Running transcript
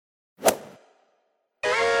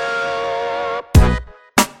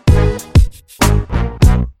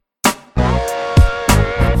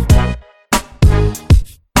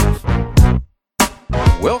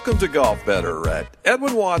Welcome to Golf Better at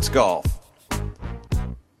Edwin Watts Golf,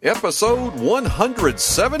 episode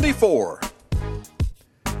 174.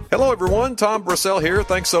 Hello, everyone. Tom Brissell here.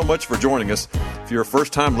 Thanks so much for joining us. If you're a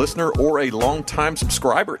first-time listener or a long-time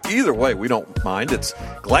subscriber, either way, we don't mind. It's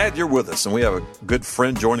glad you're with us. And we have a good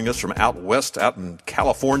friend joining us from out west, out in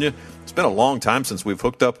California. It's been a long time since we've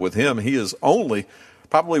hooked up with him. He is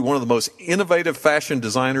probably one of the most innovative fashion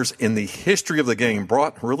designers in the history of the game.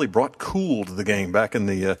 Really brought cool to the game back in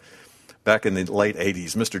the late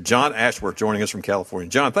 80s. Mr. John Ashworth joining us from California.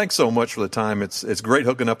 John, thanks so much for the time. It's great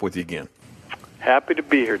hooking up with you again. Happy to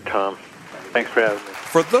be here, Tom. Thanks for having me.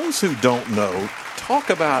 For those who don't know, talk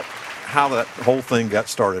about how that whole thing got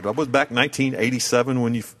started. It was back 1987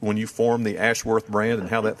 when you formed the Ashworth brand, and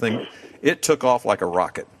how that thing it took off like a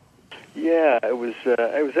rocket. Yeah, it was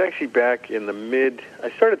actually back in the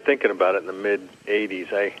I started thinking about it in the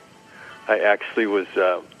mid-'80s. I actually was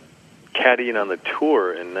caddying on the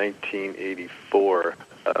tour in 1984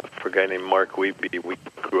 for a guy named Mark Weeby. We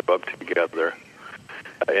grew up together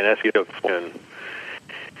in Escondido, and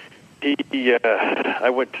I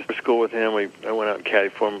went to school with him. I went out and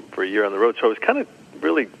caddied for him for a year on the road, so I was kind of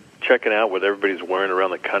really checking out what everybody's wearing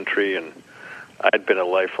around the country, and I'd been a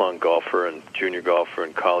lifelong golfer and junior golfer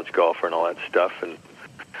and college golfer and all that stuff, and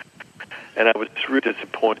I was really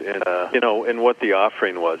disappointed in what the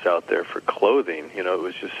offering was out there for clothing. It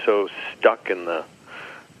was just so stuck in the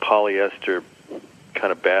polyester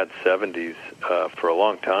kind of bad 70s for a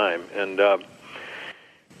long time. And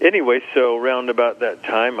anyway, so around about that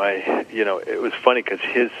time, it was funny because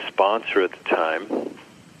his sponsor at the time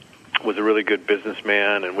was a really good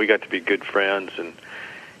businessman, and we got to be good friends, and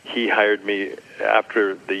he hired me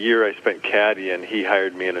after the year I spent caddying. He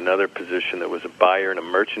hired me in another position that was a buyer and a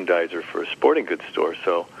merchandiser for a sporting goods store.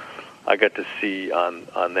 So I got to see on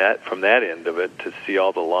that, from that end of it, to see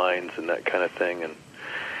all the lines and that kind of thing.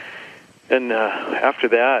 And after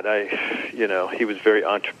that, he was very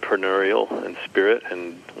entrepreneurial in spirit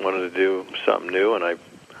and wanted to do something new. And I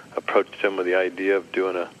approached him with the idea of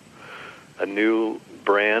doing a new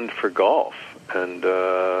brand for golf.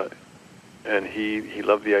 And he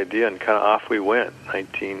loved the idea, and kind of off we went,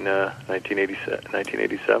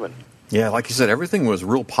 1987. Yeah, like you said, everything was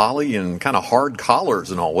real poly and kind of hard collars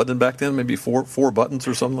and all. Wasn't it back then? Maybe four buttons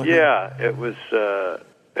or something like that? Yeah, it was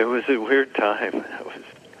a weird time.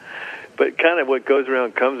 But kind of what goes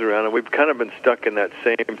around comes around, and we've kind of been stuck in that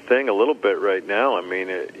same thing a little bit right now. I mean,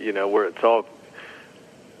 where it's all,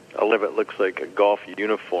 a lot of it looks like a golf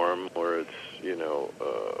uniform, where it's,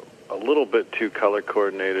 a little bit too color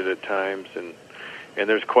coordinated at times, and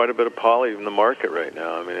there's quite a bit of poly in the market right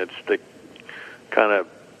now. I mean, it's the kind of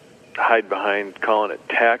hide behind calling it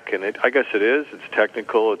tech, and I guess it is. It's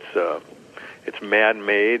technical. It's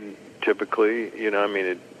man-made typically.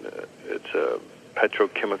 It's a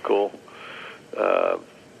petrochemical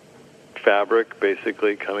fabric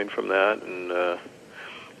basically coming from that. And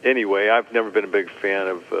anyway, I've never been a big fan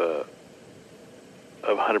of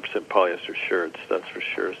 100% polyester shirts, that's for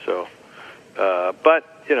sure. So, but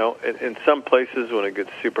in some places when it gets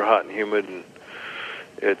super hot and humid, and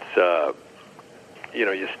it's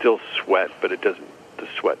you still sweat, but the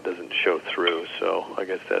sweat doesn't show through. So I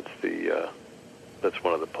guess that's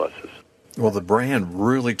one of the pluses. Well, the brand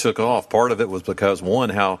really took off. Part of it was because,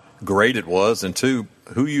 one, how great it was, and two,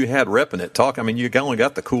 who you had repping it. You only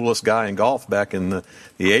got the coolest guy in golf back in the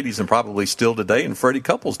 80s, and probably still today, and Freddie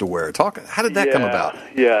Couples to wear. How did that come about?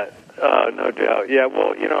 Yeah, no doubt. Yeah,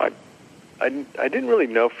 well, I didn't really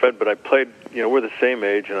know Fred, but I played, we're the same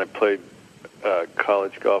age, and I played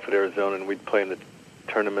college golf at Arizona, and we'd play in the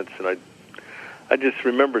tournaments, and I just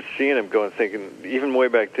remember seeing him thinking, even way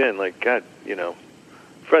back then, like, God,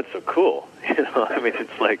 Fred's so cool. I mean,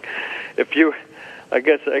 it's like, I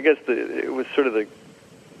guess it was sort of the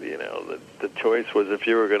choice was, if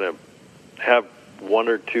you were going to have one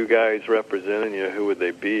or two guys representing you, who would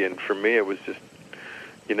they be? And for me, it was just,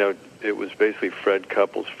 it was basically Fred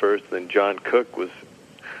Couples first, then John Cook was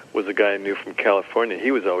a guy I knew from California.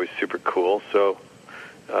 He was always super cool. So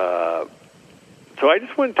I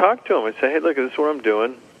just went and talked to him. I said, hey, look, this is what I'm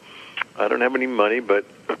doing. I don't have any money, but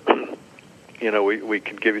we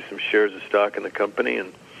could give you some shares of stock in the company,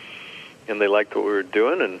 and they liked what we were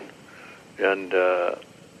doing, and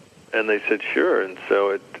they said sure. And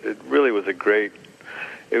so it really was a great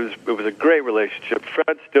relationship.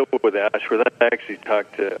 Fred's still with Ashworth. I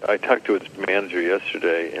talked to his manager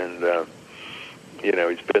yesterday, and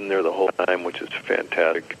he's been there the whole time, which is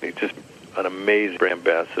fantastic. He's just an amazing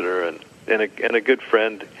ambassador and a good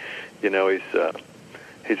friend.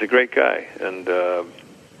 He's a great guy, and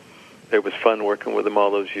it was fun working with him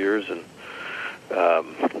all those years. And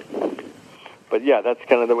but yeah, that's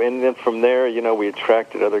kind of the way. And then from there, we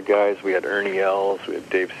attracted other guys. We had Ernie Els, we had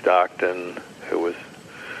Dave Stockton, who was,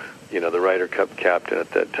 the Ryder Cup captain at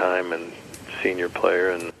that time and senior player.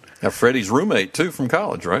 And now Freddie's roommate, too, from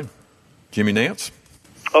college, right? Jimmy Nance?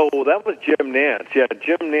 Oh, that was Jim Nance. Yeah,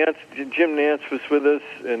 Jim Nance was with us,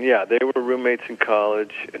 and yeah, they were roommates in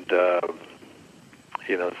college. And,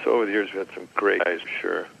 so over the years, we had some great guys, for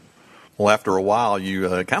sure. Well, after a while, you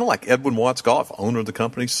kind of like Edwin Watts Golf, owner of the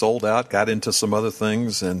company, sold out, got into some other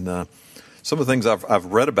things, and some of the things I've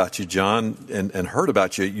read about you, John, and heard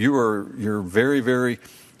about you, you're very, very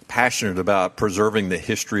passionate about preserving the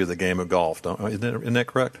history of the game of golf. Isn't that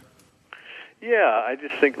correct? Yeah, I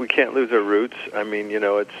just think we can't lose our roots. I mean,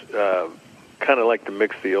 it's kind of like to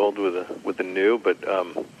mix the old with the new, but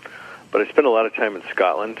I spent a lot of time in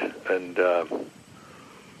Scotland, and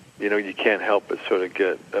you can't help but sort of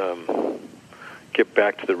get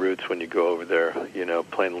back to the roots when you go over there.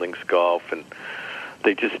 Playing links golf, and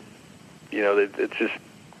they just, it's just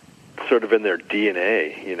sort of in their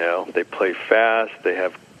DNA. They play fast. They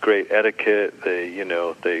have great etiquette. They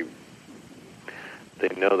know the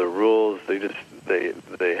rules.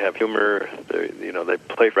 They have humor. They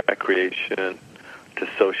play for recreation, to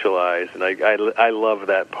socialize, and I love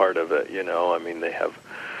that part of it. I mean, they have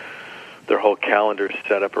their whole calendar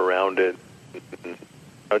set up around it.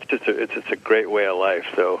 It's just a great way of life.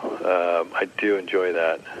 So I do enjoy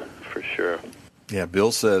that for sure. Yeah,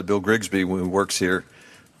 Bill Grigsby, who works here,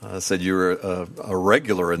 said you were a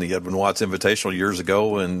regular in the Edwin Watts Invitational years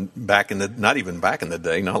ago, and not even back in the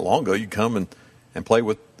day, not long ago, you come and play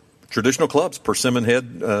with traditional clubs,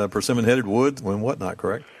 persimmon-headed wood and whatnot,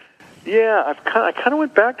 correct? Yeah, I kind of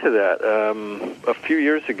went back to that a few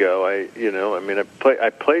years ago. I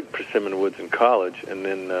played persimmon woods in college, and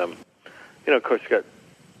then of course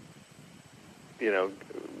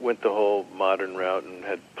went the whole modern route and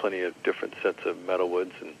had plenty of different sets of metal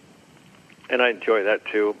woods, and I enjoy that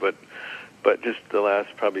too. But just the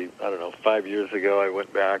last probably 5 years ago, I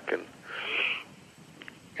went back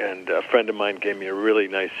and a friend of mine gave me a really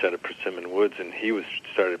nice set of persimmon woods, and he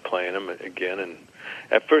started playing them again. And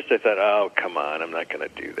at first I thought, oh, come on, I'm not going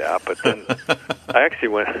to do that. But then I actually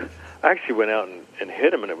went out and hit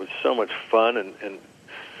them, and it was so much fun. And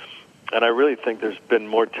I really think there's been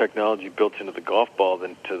more technology built into the golf ball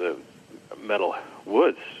than to the metal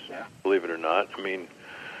woods, believe it or not. I mean,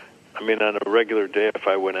 on a regular day, if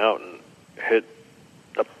I went out and hit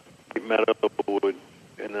a metal wood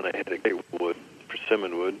and then I hit a great wood,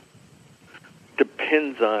 persimmon wood,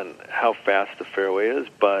 depends on how fast the fairway is,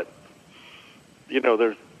 but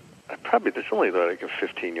there's only like a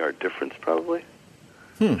 15-yard difference probably.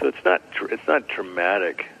 So it's not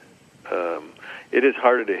dramatic. It is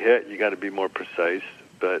harder to hit. You got to be more precise,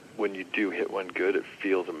 but when you do hit one good, it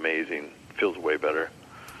feels amazing. It feels way better.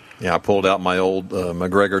 Yeah, I pulled out my old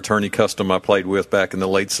McGregor Tourney Custom I played with back in the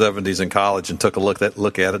late 70s in college and took a look at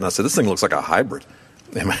it, and I said, this thing looks like a hybrid.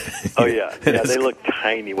 Oh, yeah. Yeah, they look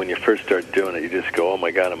tiny when you first start doing it. You just go, oh,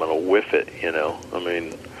 my God, I'm going to whiff it, I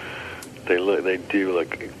mean, they do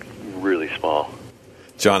look really small.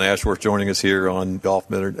 John Ashworth joining us here on Golf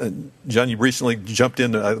Minute. John, you recently jumped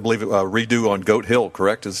in, I believe, a redo on Goat Hill,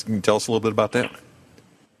 correct? Can you tell us a little bit about that?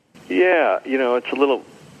 Yeah, it's a little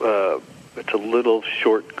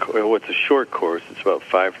short. Well, it's a short course. It's about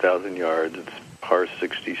 5,000 yards. It's par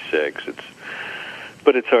 66.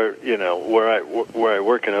 But it's our, where I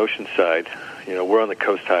work in Oceanside. We're on the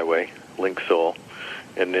Coast Highway, Link Soul,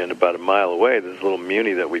 and then about a mile away, there's a little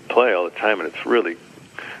muni that we play all the time, and it's really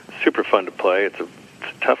super fun to play. It's a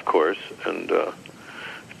tough course, and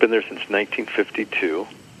it's been there since 1952.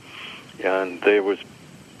 And there was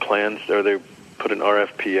plans, or they put an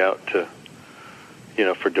RFP out to,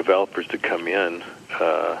 for developers to come in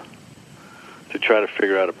to try to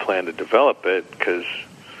figure out a plan to develop it, because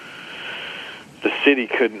the city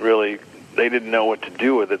they didn't know what to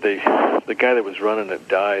do with it. The guy that was running it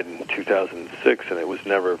died in 2006, and it was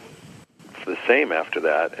never the same after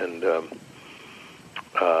that. And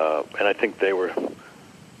I think they were,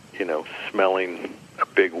 smelling a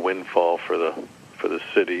big windfall for the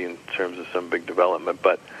city in terms of some big development.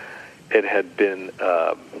 But it had been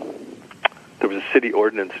there was a city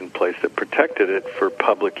ordinance in place that protected it for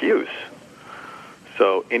public use.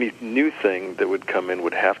 So any new thing that would come in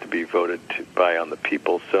would have to be voted by on the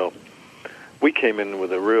people. So we came in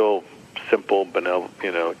with a real simple, kind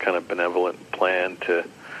of benevolent plan to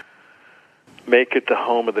make it the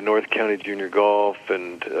home of the North County Junior Golf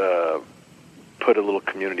and put a little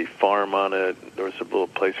community farm on it. There was a little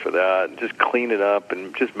place for that. And just clean it up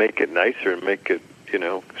and just make it nicer and make it,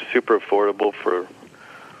 super affordable for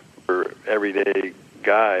everyday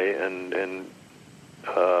guy. And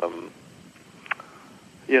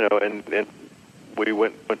and we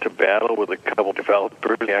went to battle with a couple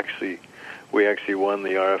developers. We actually won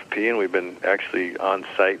the RFP, and we've been actually on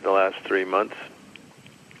site the last 3 months,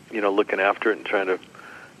 looking after it and trying to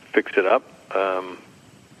fix it up.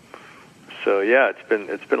 So yeah,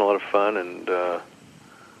 it's been a lot of fun and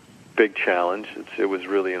big challenge. It was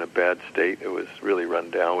really in a bad state. It was really run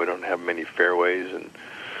down. We don't have many fairways, and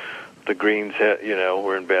the greens,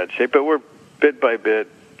 we're in bad shape. But we're bit by bit,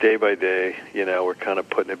 day by day, we're kind of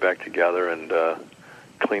putting it back together and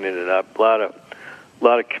cleaning it up. A lot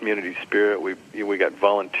of community spirit. We got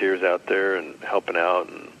volunteers out there and helping out,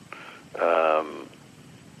 and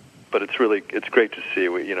but it's great to see.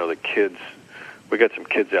 The kids. We got some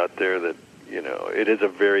kids out there that it is a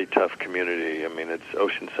very tough community. I mean, it's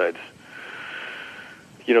Oceanside's.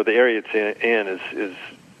 The area it's in is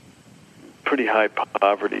pretty high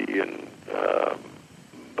poverty, and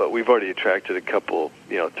but we've already attracted a couple,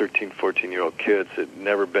 13, 14-year-old kids that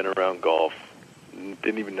never been around golf,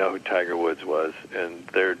 didn't even know who Tiger Woods was, and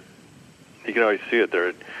you can always see it.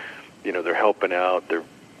 They're helping out.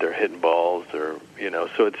 They're hitting balls. So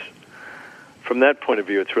it's from that point of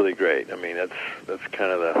view, it's really great. I mean, that's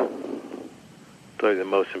kind of probably the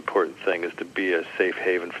most important thing is to be a safe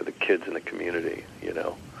haven for the kids in the community.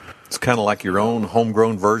 It's kind of like your own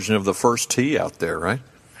homegrown version of the first tee out there, right?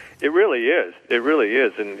 It really is. It really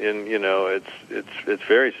is, and it's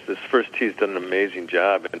very. This first tee's done an amazing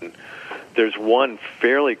job, and there's one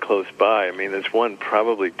fairly close by. I mean, there's one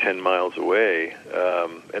probably 10 miles away,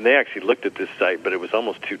 and they actually looked at this site, but it was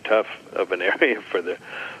almost too tough of an area for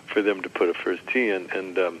them to put a first tee in,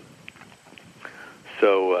 and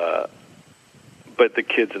but the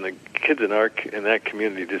kids in that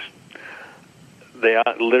community just. They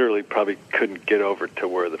literally probably couldn't get over to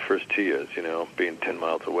where the first tee is, being 10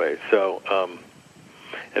 miles away. So,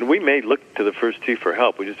 and we may look to the first tee for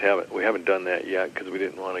help. We just haven't done that yet because we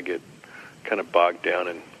didn't want to get kind of bogged down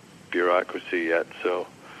in bureaucracy yet. So,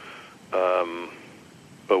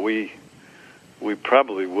 but we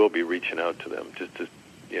probably will be reaching out to them just to,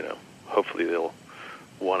 hopefully they'll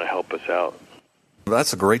want to help us out.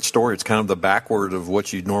 That's a great story. It's kind of the backward of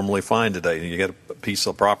what you'd normally find today. You get a piece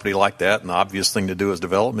of property like that, and the obvious thing to do is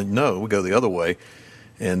development. No, we go the other way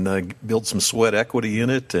and build some sweat equity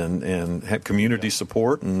in it and have community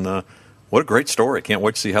support. And what a great story. Can't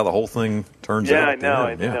wait to see how the whole thing turns out. I know.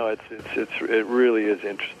 It really is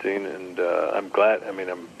interesting, and I'm glad. I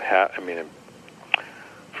mean,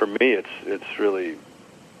 for me, it's really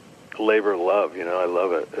a labor of love. I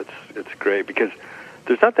love it. It's great because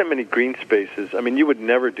there's not that many green spaces. I mean, you would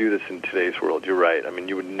never do this in today's world. You're right. I mean,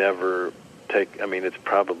 you would never take. I mean, it's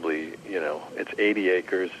probably it's 80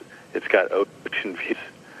 acres. It's got ocean views.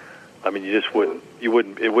 I mean, you just wouldn't.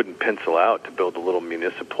 It wouldn't pencil out to build a little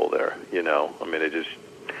municipal there. I mean, it's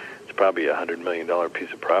probably $100 million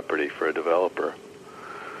piece of property for a developer.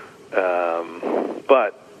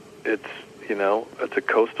 But it's it's a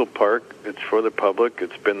coastal park. It's for the public.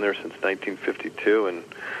 It's been there since 1952, and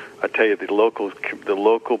I tell you, the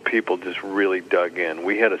local people just really dug in.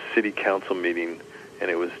 We had a city council meeting,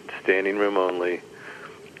 and it was standing room only.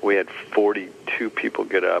 We had 42 people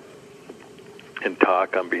get up and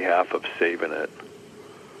talk on behalf of saving it.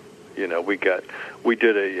 We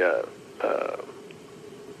did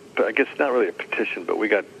I guess not really a petition, but we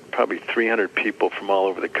got probably 300 people from all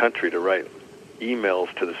over the country to write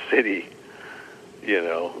emails to the city.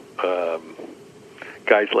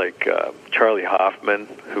 Guys like Charlie Hoffman,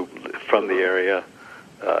 who from the area,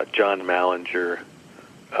 John Mallinger,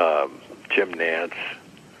 Jim Nance,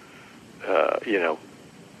 some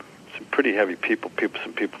pretty heavy people.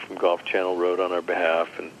 Some people from Golf Channel wrote on our behalf,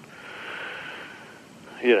 and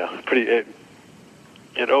it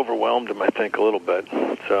overwhelmed them, I think, a little bit.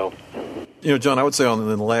 So, John, I would say in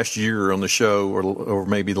the last year on the show, or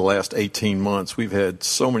maybe the last 18 months, we've had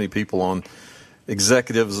so many people on.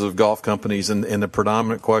 Executives of golf companies, and the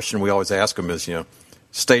predominant question we always ask them is,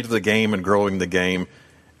 state of the game and growing the game.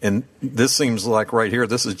 And this seems like right here,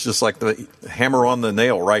 this is just like the hammer on the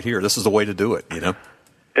nail right here. This is the way to do it,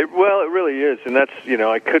 Well, it really is, and that's,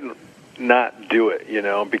 I couldn't not do it,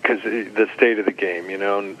 because the state of the game,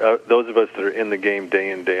 and those of us that are in the game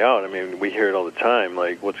day in, day out, I mean, we hear it all the time,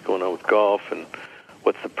 like what's going on with golf and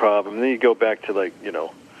what's the problem. And then you go back to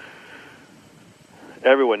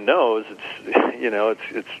everyone knows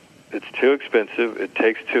it's too expensive, it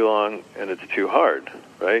takes too long, and it's too hard,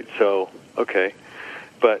 right? So, okay.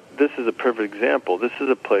 But this is a perfect example. This is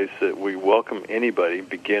a place that we welcome anybody,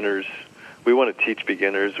 beginners. We want to teach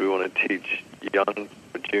beginners. We want to teach young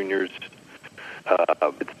juniors.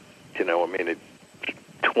 It's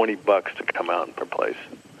 $20 to come out per place.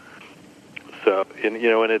 So, and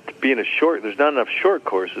it being there's not enough short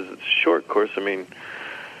courses. It's a short course. I mean,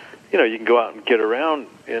 you can go out and get around,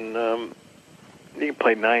 and you can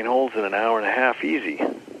play 9 holes in an hour and a half easy,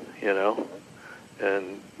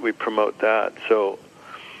 and we promote that. So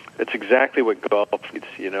it's exactly what golf needs,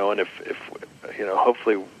 and if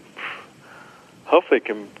hopefully it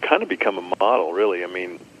can kind of become a model, really. I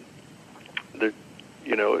mean,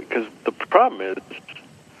 because the problem is,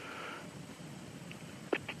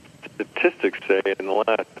 statistics say in the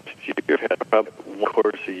last year we've had probably one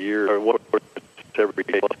course a year, or one course every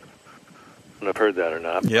day. I don't know if I've heard that or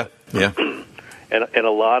not. Yeah. And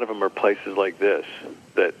a lot of them are places like this,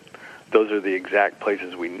 that those are the exact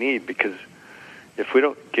places we need, because if we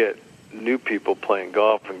don't get new people playing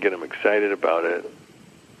golf and get them excited about it,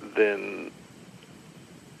 then,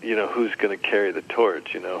 who's going to carry the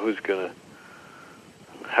torch?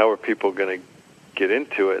 How are people going to get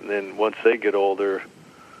into it? And then once they get older,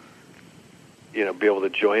 be able to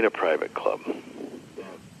join a private club.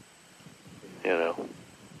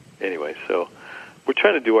 Anyway, so we're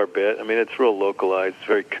trying to do our bit. I mean, it's real localized, it's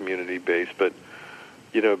very community-based, but,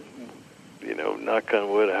 knock on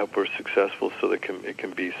wood, I hope we're successful so that it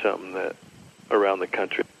can be something that around the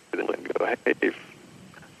country they can go, hey, if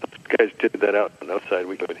those guys did that out on the outside,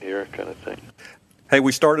 we do it here, kind of thing. Hey,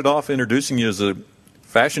 we started off introducing you as a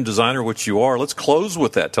fashion designer, which you are. Let's close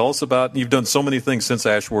with that. Tell us about, you've done so many things since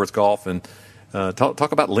Ashworth Golf, and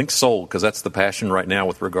talk about Link Soul, because that's the passion right now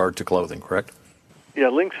with regard to clothing, correct? Yeah,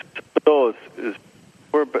 Link Soul is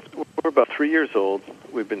we're about 3 years old.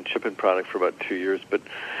 We've been shipping product for about 2 years, but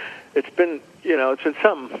it's been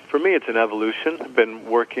something, for me, it's an evolution. I've been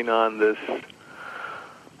working on this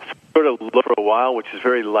sort of look for a while, which is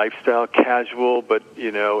very lifestyle, casual, but,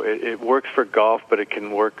 it works for golf, but it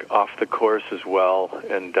can work off the course as well.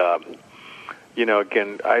 And,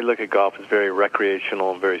 again, I look at golf as very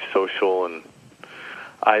recreational and very social, and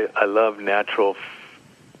I love natural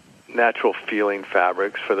feeling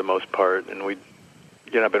fabrics for the most part, and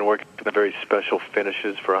I've been working on very special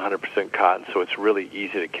finishes for 100% cotton, so it's really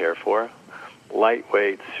easy to care for.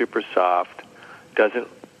 Lightweight, super soft, doesn't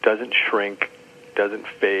shrink, doesn't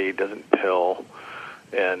fade, doesn't pill,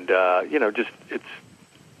 and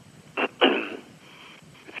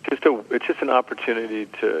it's just an opportunity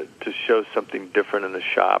to show something different in the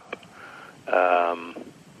shop.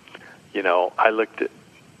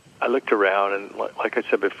 I looked around, and like I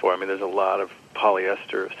said before, I mean, there's a lot of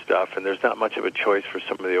polyester stuff, and there's not much of a choice for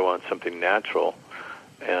somebody who wants something natural.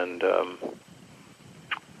 And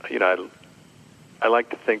I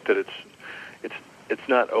like to think that it's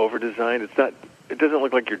not over designed. It doesn't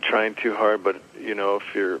look like you're trying too hard, but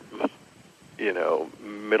if you're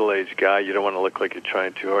middle-aged guy, you don't want to look like you're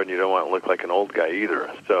trying too hard, and you don't want to look like an old guy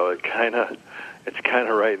either. So it's kind of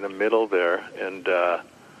right in the middle there, and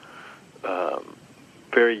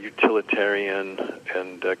very utilitarian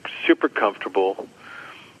and super comfortable.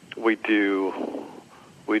 We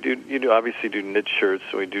obviously do knit shirts,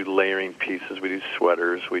 so we do layering pieces, we do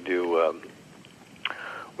sweaters, we do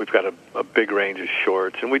we've got a big range of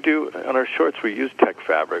shorts, and on our shorts we use tech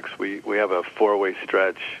fabrics. We have a 4-way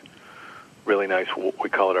stretch, really nice, we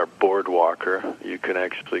call it our board walker. You can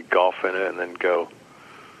actually golf in it and then go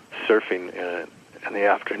surfing in it in the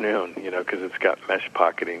afternoon, because it's got mesh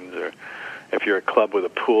pocketings. Or if you're a club with a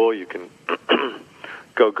pool, you can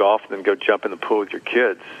go golf and then go jump in the pool with your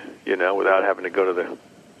kids, without having to go to the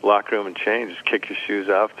locker room and change. Just kick your shoes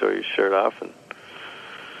off, throw your shirt off, and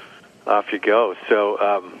off you go. So,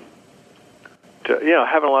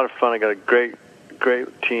 having a lot of fun. I got a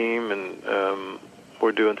great team, and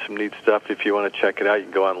we're doing some neat stuff. If you want to check it out, you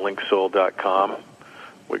can go on linksoul.com.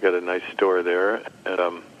 We got a nice store there,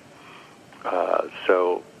 and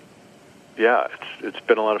it's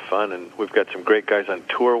been a lot of fun, and we've got some great guys on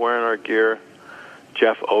tour wearing our gear.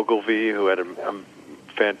 Jeff Ogilvie, who had a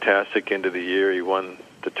fantastic end of the year. He won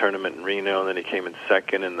the tournament in Reno, and then he came in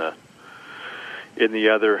second in the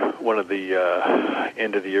other one of the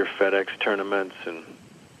end of the year FedEx tournaments. And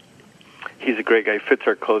he's a great guy. He fits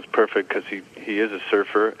our clothes perfect because he is a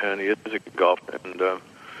surfer and he is a golfer. And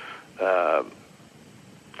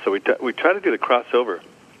so we try to do the crossover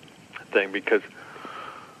thing, because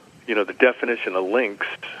the definition of links,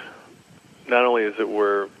 not only is it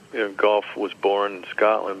where golf was born in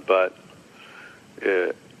Scotland, but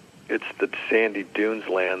it's the sandy dunes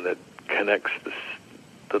land that connects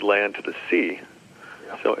the land to the sea.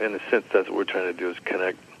 Yeah. So in a sense, that's what we're trying to do, is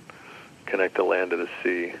connect the land to the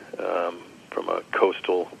sea, from a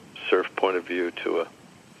coastal surf point of view to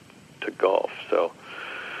golf. So,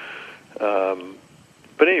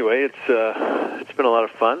 but anyway, it's been a lot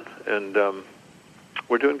of fun, and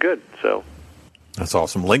we're doing good. So that's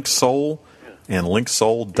awesome. Link Soul. and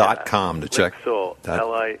linksoul.com to check. Linksoul,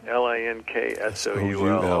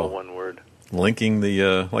 Linksoul, all one word. Linking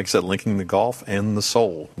the, like I said, linking the golf and the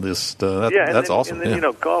soul. That's awesome. And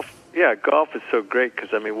then, golf is so great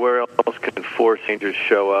because, where else can four seniors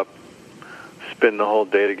show up, spend the whole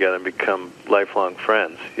day together, and become lifelong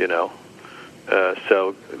friends,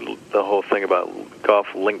 So the whole thing about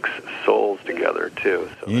golf links souls together, too.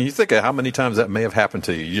 So you think of how many times that may have happened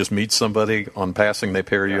to you. You just meet somebody on passing, they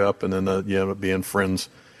pair you up, and then you end up being friends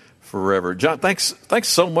forever. John, thanks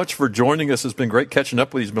so much for joining us. It's been great catching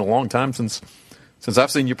up with you. It's been a long time since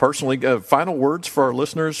I've seen you personally. Final words for our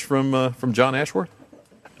listeners from John Ashworth?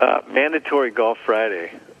 Mandatory Golf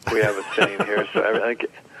Friday. We have a saying here, so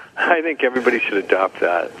I think everybody should adopt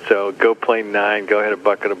that. So go play 9, go hit a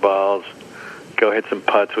bucket of balls, go hit some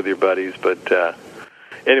putts with your buddies. But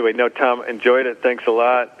anyway, Tom, enjoyed it. Thanks a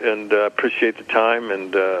lot, and appreciate the time,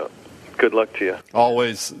 and good luck to you.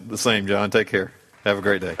 Always the same, John. Take care. Have a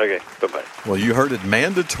great day. Okay, bye-bye. Well, you heard it,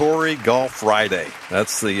 Mandatory Golf Friday.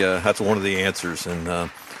 That's one of the answers,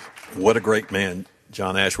 and what a great man,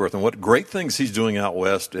 John Ashworth, and what great things he's doing out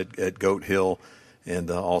west at Goat Hill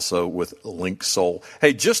and also with Link Soul.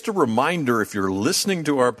 Hey, just a reminder, if you're listening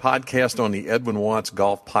to our podcast on the Edwin Watts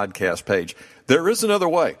Golf Podcast page, there is another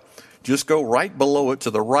way. Just go right below it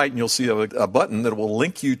to the right, and you'll see a button that will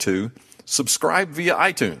link you to subscribe via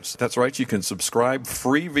iTunes. That's right, you can subscribe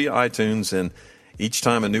free via iTunes, and each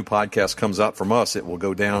time a new podcast comes out from us, it will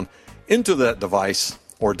go down into that device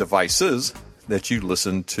or devices that you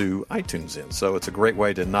listen to iTunes in. So it's a great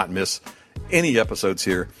way to not miss any episodes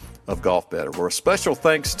here of Golf Better. Well, a special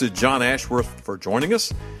thanks to John Ashworth for joining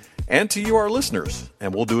us and to you, our listeners.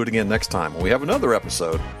 And we'll do it again next time when we have another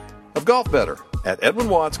episode of Golf Better at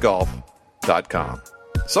EdwinWattsGolf.com.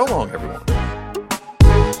 So long, everyone.